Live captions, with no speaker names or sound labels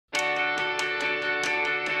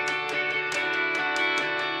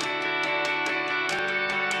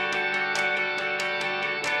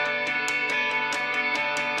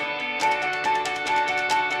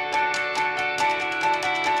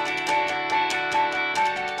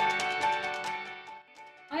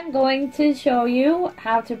I'm going to show you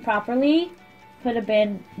how to properly put a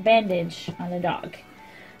bandage on a dog.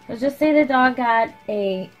 Let's just say the dog got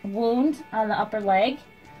a wound on the upper leg.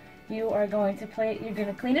 You're going to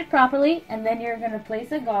clean it properly, and then you're going to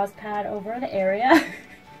place a gauze pad over the area.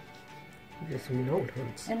 Yes, we know it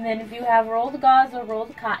hurts. And then if you have rolled gauze or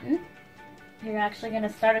rolled cotton, you're actually going to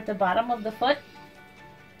start at the bottom of the foot,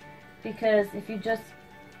 because if you just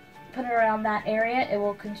put it around that area, it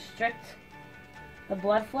will constrict the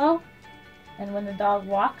blood flow, and when the dog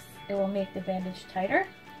walks, it will make the bandage tighter.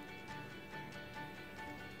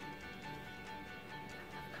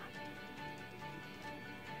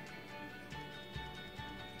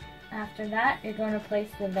 After that, you're going to place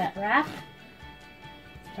the vet wrap,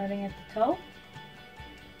 starting at the toe.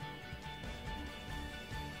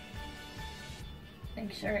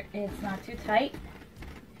 Make sure it's not too tight.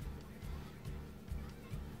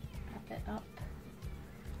 Wrap it up.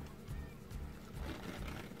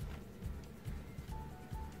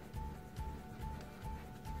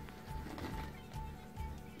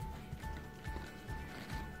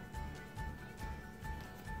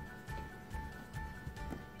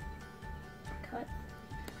 Cut.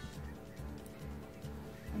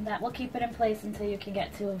 And that will keep it in place until you can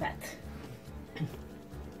get to a vet.